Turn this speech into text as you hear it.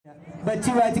But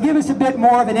to give us a bit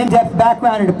more of an in-depth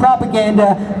background into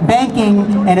propaganda,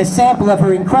 banking, and a sample of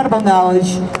her incredible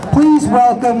knowledge, please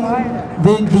welcome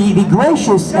the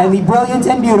gracious and the brilliant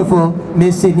and beautiful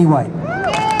Miss Sydney White.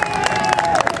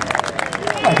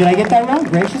 Oh, did I get that wrong?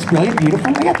 Gracious, brilliant, beautiful?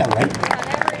 I got that right.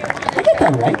 I got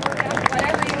that right.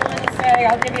 Whatever you want to say,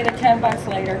 I'll give you the $10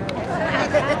 later.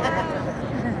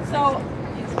 So,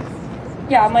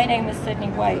 yeah, my name is Sydney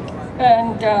White,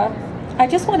 and I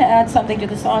just want to add something to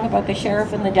the song about the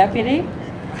sheriff and the deputy.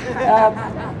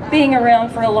 Being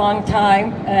around for a long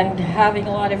time and having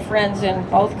a lot of friends in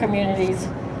both communities,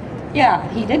 yeah,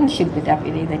 he didn't shoot the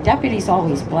deputy. The deputy's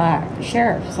always black, the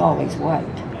sheriff's always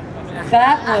white.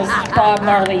 That was Bob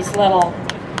Marley's little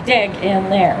dig in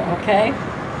there, okay?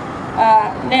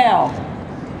 Now,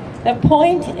 the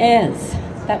point is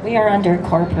that we are under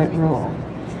corporate rule.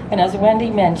 And as Wendy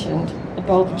mentioned,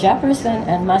 both Jefferson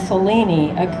and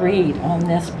Mussolini agreed on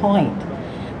this point.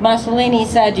 Mussolini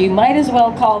said you might as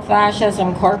well call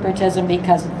fascism corporatism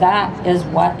because that is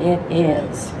what it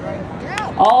is.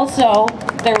 Also,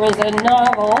 there was a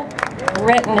novel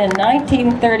written in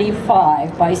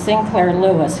 1935 by Sinclair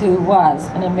Lewis, who was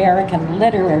an American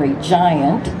literary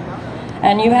giant,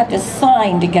 and you had to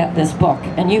sign to get this book,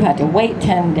 and you had to wait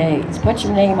 10 days, put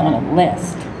your name on a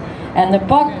list. And the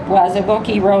book was a book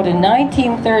he wrote in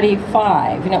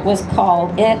 1935, and it was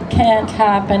called It Can't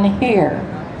Happen Here.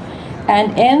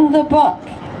 And in the book,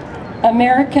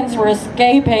 Americans were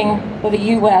escaping the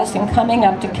U.S. and coming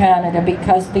up to Canada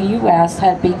because the U.S.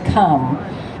 had become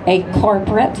a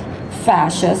corporate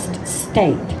fascist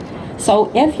state. So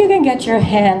if you can get your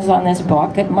hands on this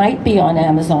book, it might be on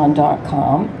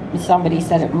Amazon.com. Somebody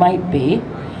said it might be.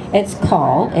 It's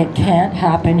called It Can't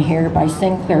Happen Here by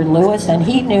Sinclair Lewis, and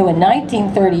he knew in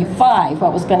 1935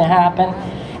 what was going to happen.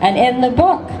 And in the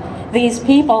book, these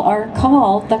people are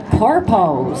called the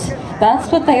corpos.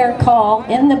 That's what they are called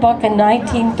in the book in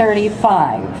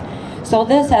 1935. So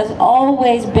this has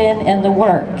always been in the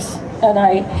works. And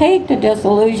I hate to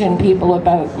disillusion people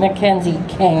about Mackenzie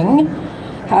King.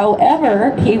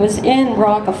 However, he was in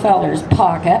Rockefeller's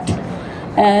pocket,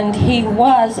 and he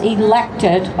was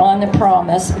elected on the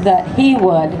promise that he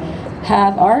would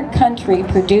have our country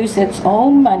produce its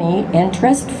own money,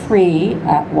 interest-free,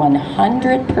 at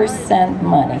 100%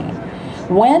 money.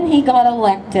 When he got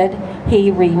elected,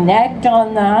 he reneged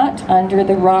on that under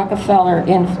the Rockefeller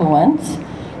influence,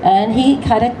 and he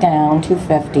cut it down to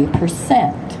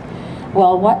 50%.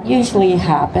 Well, what usually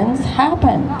happens,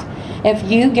 happened. If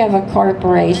you give a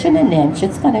corporation an inch,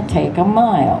 it's going to take a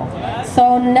mile.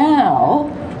 So now,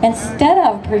 instead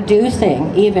of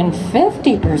producing even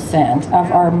 50%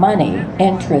 of our money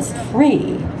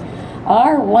interest-free,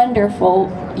 our wonderful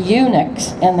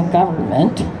eunuchs in the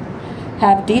government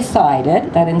have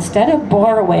decided that instead of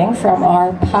borrowing from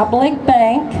our public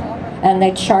bank, and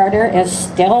the charter is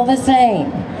still the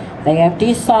same, they have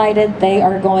decided they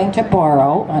are going to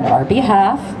borrow on our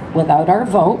behalf, without our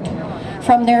vote,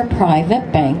 from their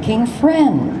private banking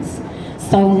friends.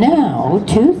 So now,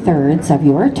 2/3 of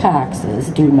your taxes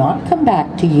do not come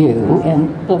back to you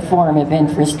in the form of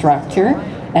infrastructure,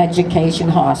 education,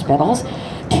 hospitals.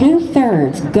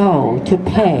 2/3 go to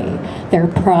pay their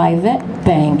private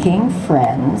banking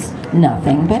friends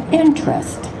nothing but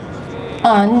interest.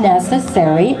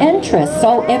 Unnecessary interest.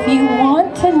 So if you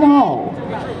want to know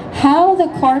how the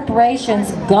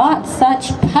corporations got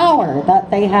such power that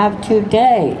they have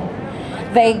today,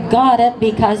 they got it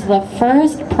because the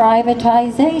first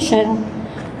privatization,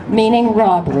 meaning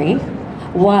robbery,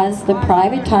 was the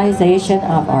privatization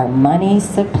of our money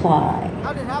supply.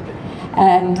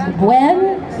 And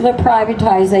when the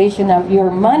privatization of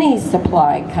your money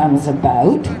supply comes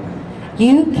about,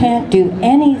 you can't do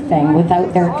anything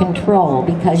without their control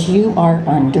because you are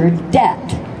under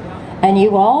debt. And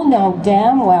you all know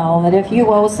damn well that if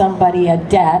you owe somebody a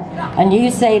debt and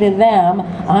you say to them,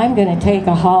 I'm going to take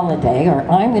a holiday or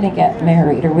I'm going to get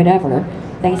married or whatever,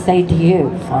 they say to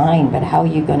you, fine, but how are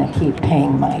you going to keep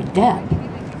paying my debt?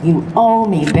 You owe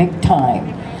me big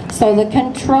time. So the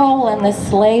control and the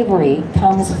slavery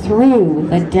comes through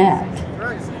the debt.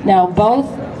 Now both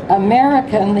the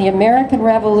American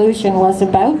Revolution was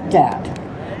about debt.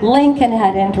 Lincoln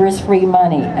had interest-free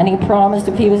money, and he promised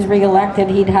if he was re-elected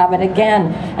he'd have it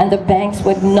again, and the banks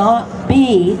would not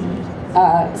be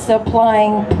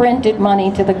supplying printed money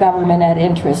to the government at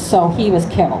interest, so he was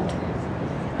killed.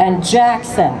 And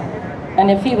Jackson,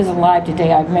 and if he was alive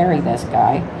today I'd marry this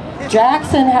guy,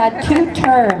 Jackson had 2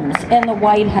 terms in the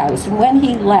White House, and when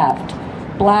he left,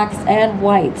 blacks and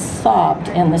whites sobbed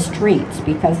in the streets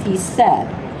because he said,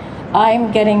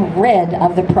 I'm getting rid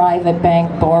of the private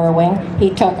bank borrowing. He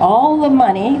took all the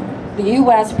money the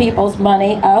US people's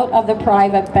money out of the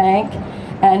private bank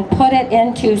and put it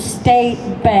into state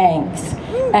banks.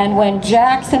 And when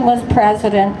Jackson was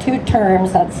president 2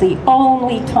 terms, that's the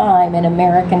only time in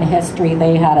American history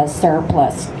they had a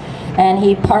surplus. And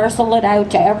he parceled it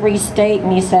out to every state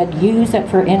and he said, use it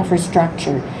for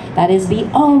infrastructure. That is the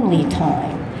only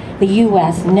time the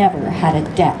US never had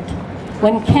a debt.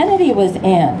 When Kennedy was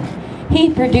in,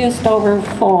 he produced over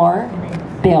 4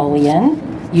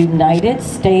 billion United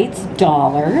States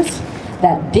dollars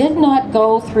that did not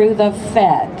go through the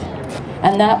Fed.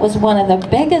 And that was one of the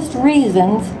biggest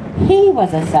reasons he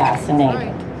was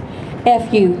assassinated.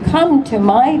 If you come to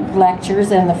my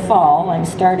lectures in the fall, I'm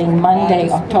starting Monday,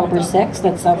 October 6th,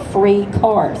 it's a free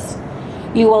course.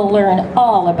 You will learn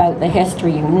all about the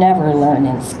history you never learn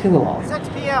in school. 6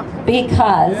 p.m.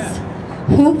 Because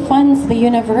who funds the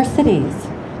universities?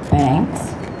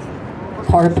 Banks,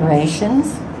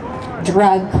 corporations,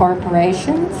 drug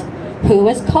corporations. Who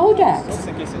is Codex?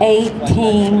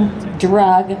 18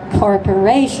 drug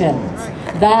corporations.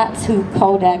 That's who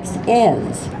Codex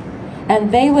is.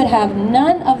 And they would have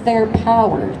none of their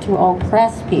power to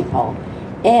oppress people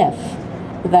if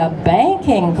the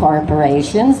banking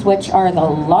corporations, which are the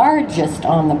largest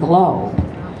on the globe,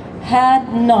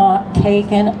 had not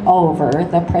taken over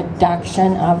the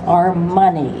production of our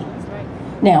money.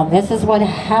 Now, this is what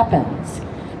happens.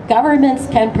 Governments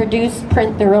can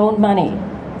print their own money.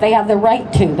 They have the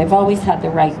right to. They've always had the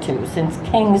right to, since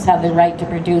kings had the right to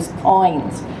produce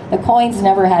coins. The coins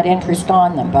never had interest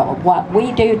on them, but what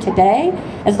we do today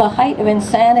is the height of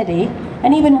insanity.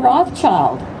 And even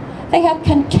Rothschild, they have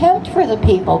contempt for the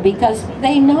people because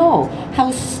they know how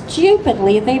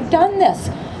stupidly they've done this.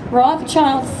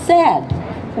 Rothschild said,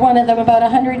 one of them about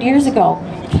 100 years ago,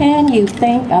 can you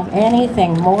think of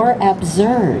anything more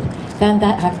absurd than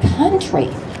that a country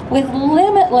with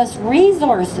limitless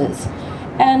resources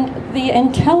and the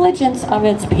intelligence of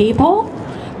its people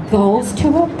goes to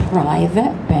a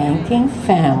private banking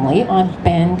family on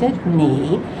bended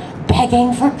knee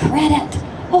begging for credit?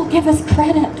 Oh, give us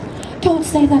credit. Don't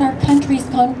say that our country's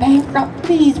gone bankrupt.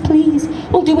 Please, please,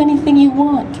 we'll do anything you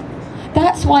want.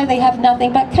 That's why they have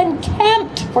nothing but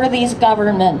contempt for these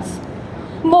governments.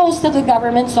 Most of the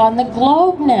governments on the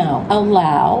globe now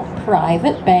allow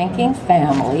private banking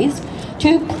families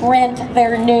to print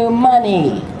their new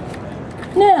money.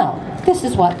 Now, this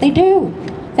is what they do.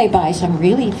 They buy some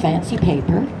really fancy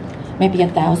paper, maybe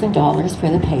 $1,000 for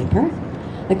the paper.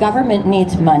 The government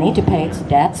needs money to pay its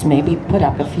debts, maybe put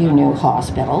up a few new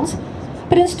hospitals.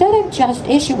 But instead of just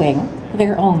issuing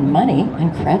their own money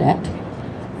and credit,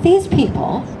 these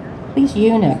people, these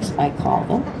eunuchs I call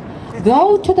them,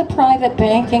 go to the private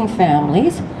banking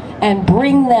families and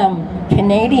bring them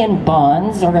Canadian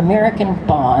bonds or American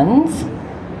bonds.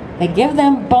 They give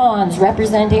them bonds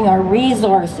representing our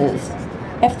resources.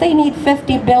 If they need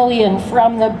 50 billion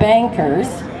from the bankers,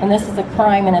 and this is a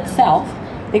crime in itself,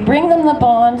 they bring them the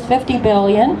bonds, 50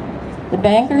 billion. The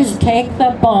bankers take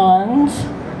the bonds.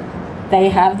 They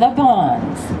have the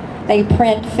bonds. They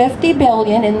print 50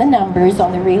 billion in the numbers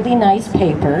on the really nice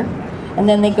paper, and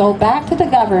then they go back to the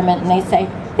government and they say,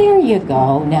 there you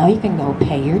go, now you can go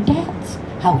pay your debts.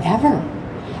 However,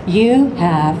 you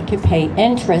have to pay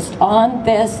interest on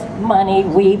this money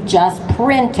we've just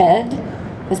printed.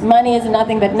 This money is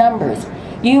nothing but numbers.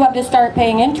 You have to start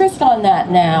paying interest on that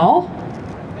now,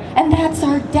 and that's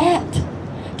our debt.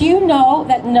 Do you know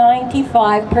that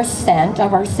 95%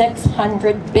 of our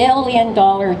 $600 billion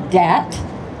debt,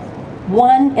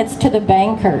 one, it's to the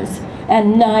bankers,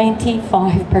 and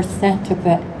 95% of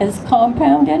it is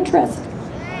compound interest.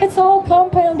 It's all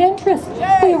compound interest.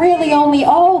 We really only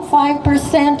owe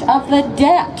 5% of the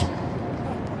debt.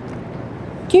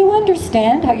 Do you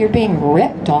understand how you're being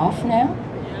ripped off now?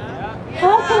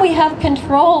 How can we have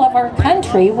control of our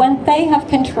country when they have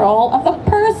control of the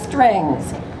purse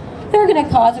strings? They're going to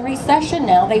cause a recession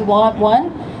now. They want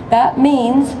one. That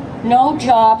means no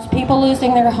jobs, people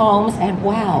losing their homes, and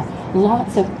wow,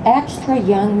 lots of extra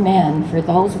young men for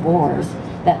those wars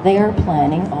that they are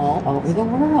planning all over the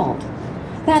world.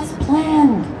 That's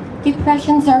planned.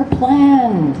 Depressions are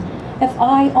planned. If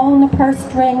I own the purse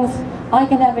strings, I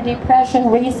can have a depression,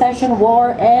 recession,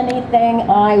 war, anything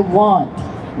I want.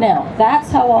 Now,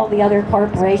 that's how all the other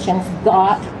corporations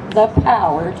got the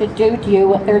power to do to you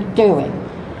what they're doing.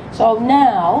 So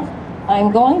now,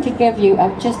 I'm going to give you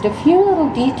just a few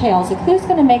little details of who's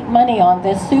going to make money on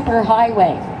this super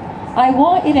highway. I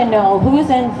want you to know who's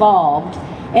involved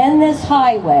in this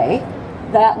highway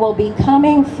that will be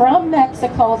coming from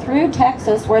Mexico through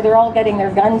Texas, where they're all getting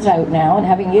their guns out now and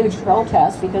having huge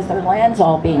protests because their land's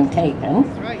all being taken.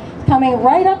 Coming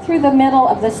right up through the middle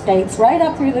of the States, right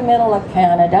up through the middle of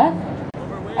Canada,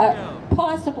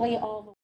 possibly all